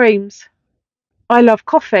orange creams. I love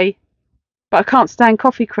coffee. But I can't stand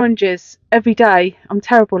coffee oranges every day. I'm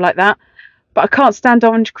terrible like that. But I can't stand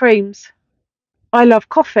orange creams. I love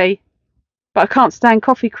coffee. But I can't stand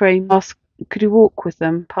coffee cream. Asked, could you walk with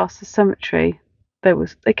them past the cemetery?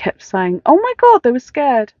 They kept saying, oh my god, they were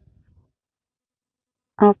scared.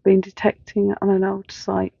 I've been detecting it on an old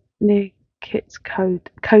site near Kit's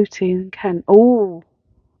Coty in Kent. Oh.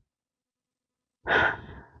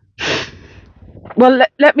 Well,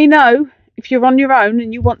 let me know if you're on your own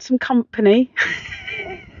and you want some company.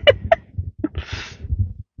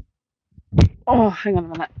 Oh, hang on a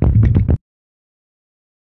minute.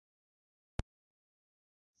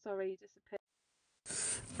 sorry, disappeared.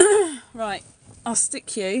 Right, I'll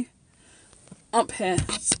stick you up here.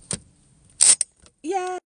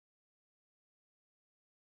 Yeah.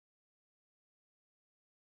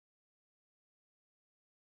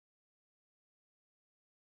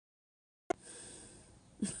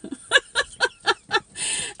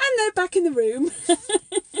 And they're back in the room.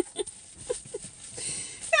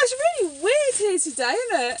 It's really weird here today,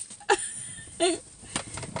 isn't it?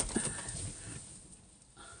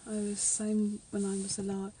 I was the same when I was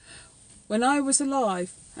alive. When I was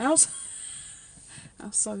alive. How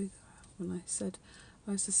sorry when I said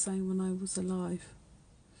I was the same when I was alive.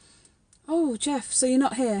 Oh, Jeff, so you're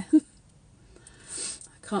not here? I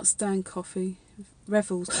can't stand coffee.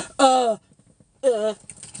 Revels. Do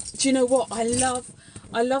you know what? I love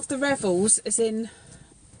the Revels, as in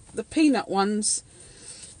the peanut ones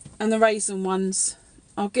and the raisin ones.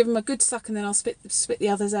 I'll give them a good suck and then I'll spit the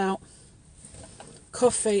others out.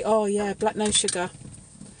 Coffee, oh yeah, black no sugar.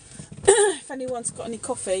 If anyone's got any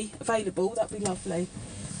coffee available, that'd be lovely.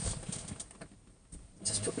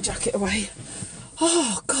 Just put my jacket away.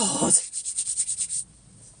 Oh God.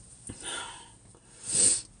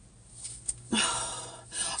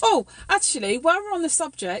 Oh, actually, while we're on the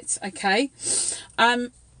subject, okay,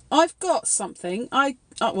 I've got something. I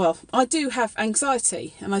do have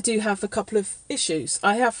anxiety, and I do have a couple of issues.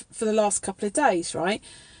 I have for the last couple of days, right?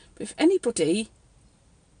 But if anybody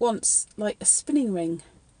wants like a spinning ring,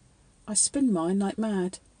 I spin mine like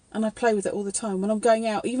mad, and I play with it all the time when I'm going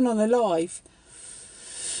out, even on a live.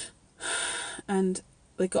 And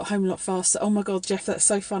they got home a lot faster. Oh my God, Jeff, that's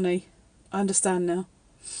so funny. I understand now.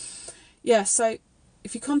 Yeah, so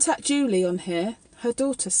if you contact Julie on here, her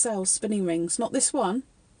daughter sells spinning rings. Not this one,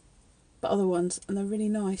 but other ones, and they're really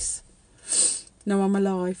nice. No, I'm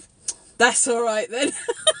alive. That's all right then.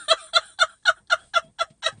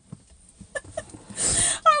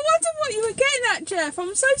 I wonder what you were getting at, Jeff.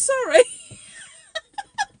 I'm so sorry.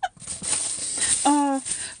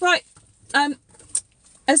 Right.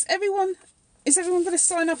 Is everyone going to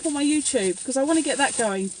sign up on my YouTube? Because I want to get that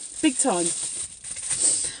going big time.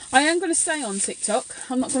 I am going to stay on TikTok.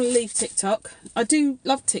 I'm not going to leave TikTok. I do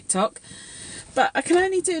love TikTok, but I can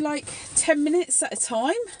only do like 10 minutes at a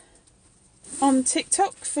time on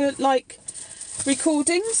TikTok for like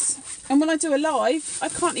recordings. And when I do a live, I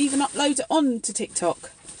can't even upload it onto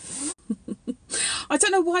TikTok. I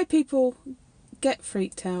don't know why people get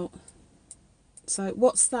freaked out. So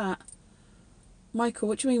what's that? Michael,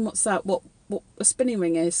 what do you mean what's that? What a spinning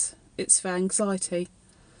ring is? It's for anxiety.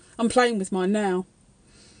 I'm playing with mine now.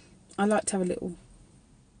 I like to have a little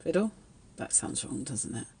fiddle. That sounds wrong,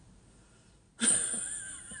 doesn't it?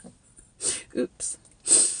 Oops.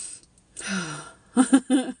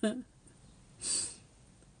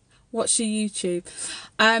 Watch your YouTube.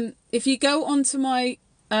 If you go onto my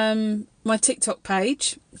my TikTok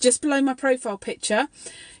page, just below my profile picture,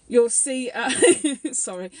 you'll see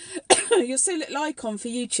sorry, you'll see a little icon for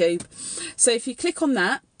YouTube. So if you click on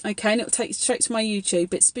that, okay, and it'll take you straight to my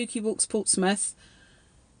YouTube. It's Spooky Walks Portsmouth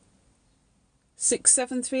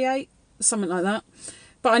 6738, something like that.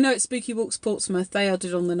 But I know it's Spooky Walks Portsmouth. They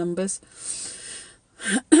added on the numbers.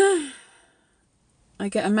 I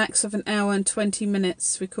get a max of 1 hour and 20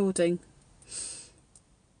 minutes recording.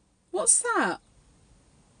 What's that?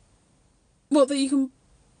 What, that you can...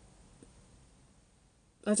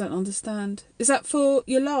 I don't understand. Is that for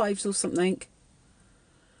your lives or something?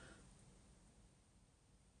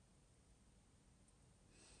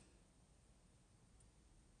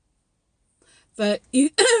 That you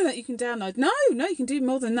that you can download. No, you can do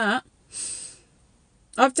more than that.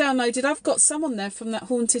 I've got some on there from that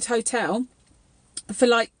haunted hotel for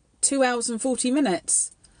like 2 hours and 40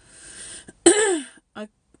 minutes.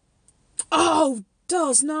 Oh,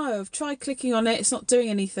 no, I've tried clicking on it. It's not doing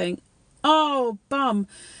anything. Oh, bum.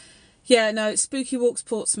 Yeah, no, it's Spooky Walks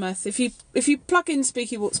Portsmouth. If you plug in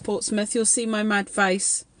Spooky Walks Portsmouth, you'll see my mad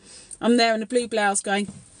face. I'm there in a blue blouse going...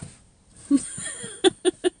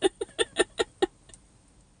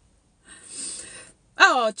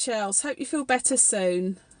 Oh, Chels, hope you feel better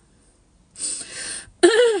soon.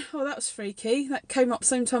 Oh, that was freaky. That came up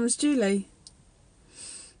same time as Julie.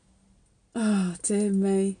 Oh, dear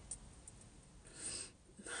me.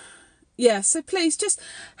 Yeah, so please just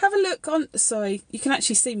have a look on... Sorry, you can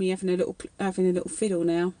actually see me having a little fiddle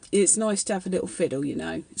now. It's nice to have a little fiddle, you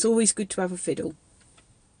know. It's always good to have a fiddle.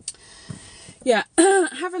 Yeah,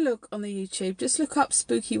 have a look on the YouTube. Just look up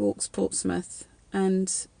Spooky Walks Portsmouth.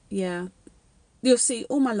 And, yeah, you'll see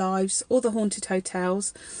all my lives, all the haunted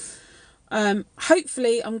hotels.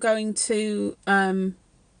 Hopefully I'm going to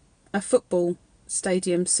a football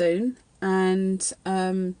stadium soon. And...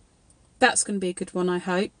 That's going to be a good one, I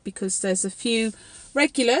hope, because there's a few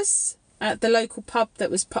regulars at the local pub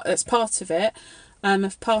that's part of it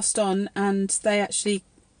have passed on, and they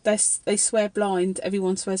swear blind.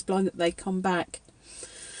 Everyone swears blind that they come back.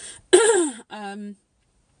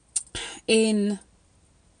 In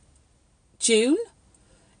June,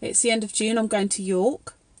 it's the end of June, I'm going to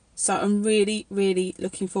York, so I'm really, really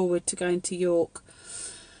looking forward to going to York.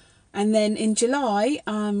 And then in July,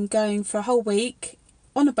 I'm going for a whole week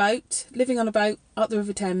on a boat, living on a boat up the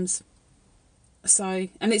River Thames. So,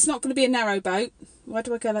 and it's not going to be a narrow boat. Why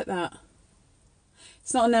do I go like that?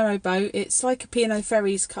 It's not a narrow boat. It's like a P&O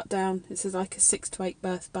Ferries cut down. It's like a 6 to 8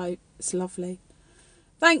 berth boat. It's lovely.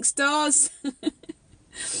 Thanks, Daz.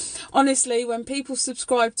 Honestly, when people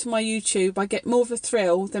subscribe to my YouTube, I get more of a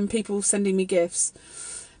thrill than people sending me gifts,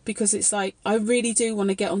 because it's like, I really do want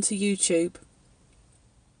to get onto YouTube.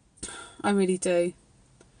 I really do.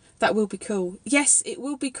 That will be cool. Yes, it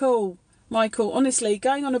will be cool, Michael. Honestly,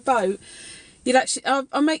 going on a boat, you'd actually,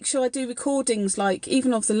 I'll make sure I do recordings, like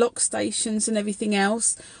even of the lock stations and everything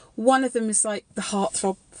else. One of them is like the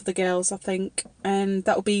heartthrob for the girls, I think, and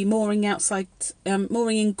that will be mooring outside,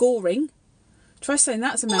 mooring in Goring. Try saying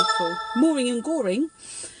that as a mouthful. Mooring and Goring.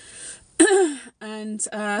 And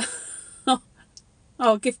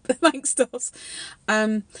I'll give thanks, Dos.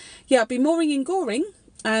 Yeah, I'll be mooring in Goring,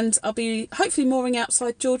 and I'll be hopefully mooring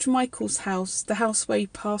outside George Michael's house, the house where he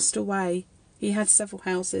passed away. He had several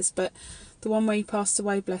houses, but the one where he passed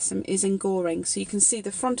away, bless him, is in Goring. So you can see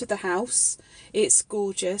the front of the house. It's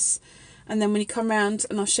gorgeous. And then when you come round,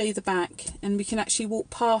 and I'll show you the back, and we can actually walk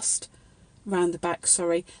past, round the back,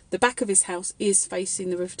 sorry. The back of his house is facing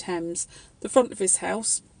the River Thames. The front of his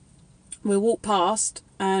house, we'll walk past,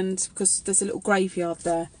 and because there's a little graveyard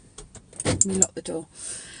there. Let me lock the door.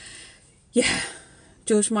 Yeah,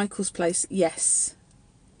 George Michael's place, yes.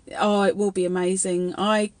 Oh, it will be amazing.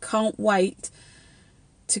 I can't wait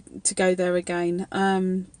to go there again.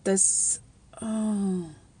 There's,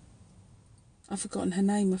 oh, I've forgotten her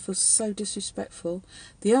name. I feel so disrespectful.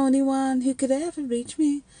 The only one who could ever reach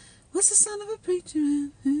me was the son of a preacher man.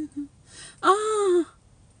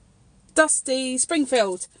 Dusty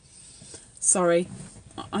Springfield. Sorry,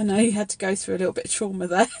 I know you had to go through a little bit of trauma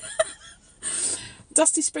there.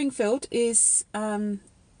 Dusty Springfield is, her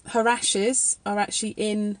ashes are actually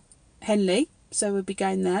in Henley, so we'll be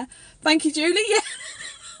going there. Thank you, Julie. Yeah.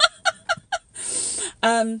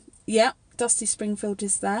 Yeah, Dusty Springfield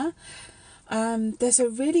is there. There's a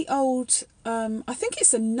really old, I think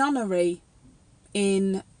it's a nunnery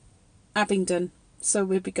in Abingdon, so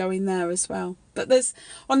we'll be going there as well. But there's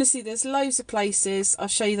loads of places. I'll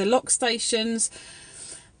show you the lock stations,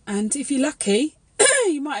 and if you're lucky,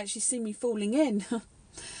 you might actually see me falling in.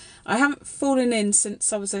 I haven't fallen in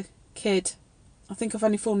since I was a kid. I think I've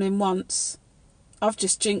only fallen in once. I've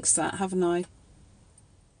just jinxed that, haven't I?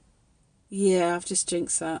 Yeah, I've just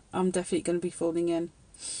jinxed that. I'm definitely going to be falling in.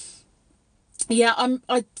 Yeah,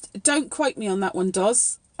 I don't quote me on that one,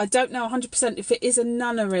 Doz. I don't know 100% if it is a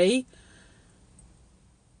nunnery.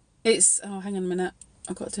 It's, oh, hang on a minute.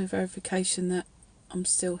 I've got to do a verification that I'm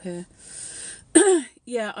still here.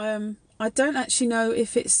 Yeah, I don't actually know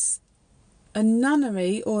if it's a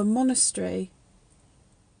nunnery or a monastery.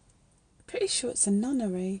 Pretty sure it's a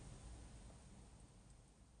nunnery.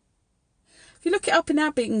 If you look it up in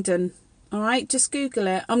Abingdon, all right, just Google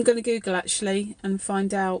it. I'm going to Google actually and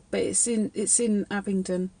find out, but it's in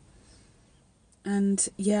Abingdon. And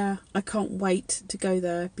yeah, I can't wait to go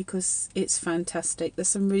there because it's fantastic. There's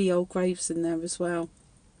some really old graves in there as well.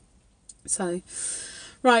 So,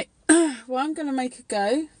 right, well, I'm going to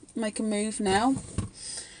make a move now,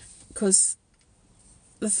 because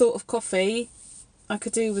the thought of coffee, I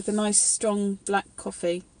could do with a nice strong black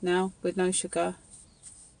coffee now with no sugar.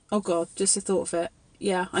 Oh God, just the thought of it.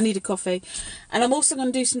 Yeah, I need a coffee. And I'm also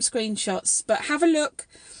going to do some screenshots, but have a look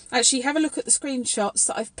at the screenshots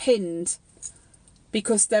that I've pinned,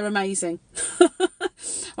 because they're amazing.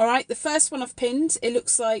 All right, the first one I've pinned, it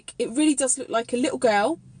really does look like a little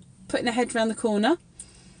girl putting her head around the corner.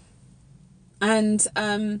 And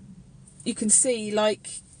you can see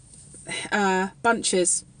like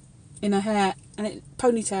bunches in her hair and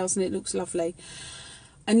ponytails, and it looks lovely.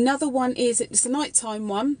 Another one it's a nighttime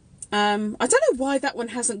one. I don't know why that one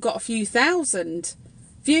hasn't got a few thousand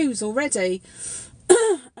views already.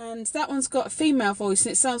 And that one's got a female voice,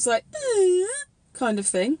 and it sounds like kind of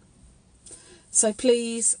thing. So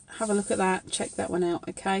please have a look at that. Check that one out,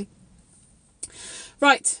 okay?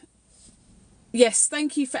 Right. Yes,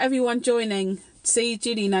 thank you for everyone joining. See,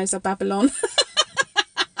 Julie knows I babble on.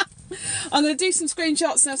 I'm going to do some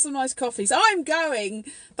screenshots and have some nice coffees. I'm going.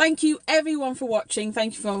 Thank you everyone for watching.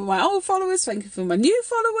 Thank you for my old followers. Thank you for my new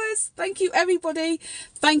followers. Thank you everybody.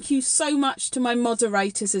 Thank you so much to my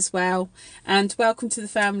moderators as well. And welcome to the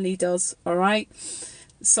family, Doz. All right.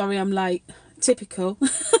 Sorry I'm late. Typical.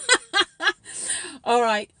 All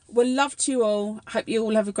right. Well, love to you all. Hope you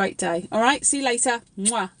all have a great day. All right. See you later.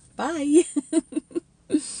 Mwah. Bye.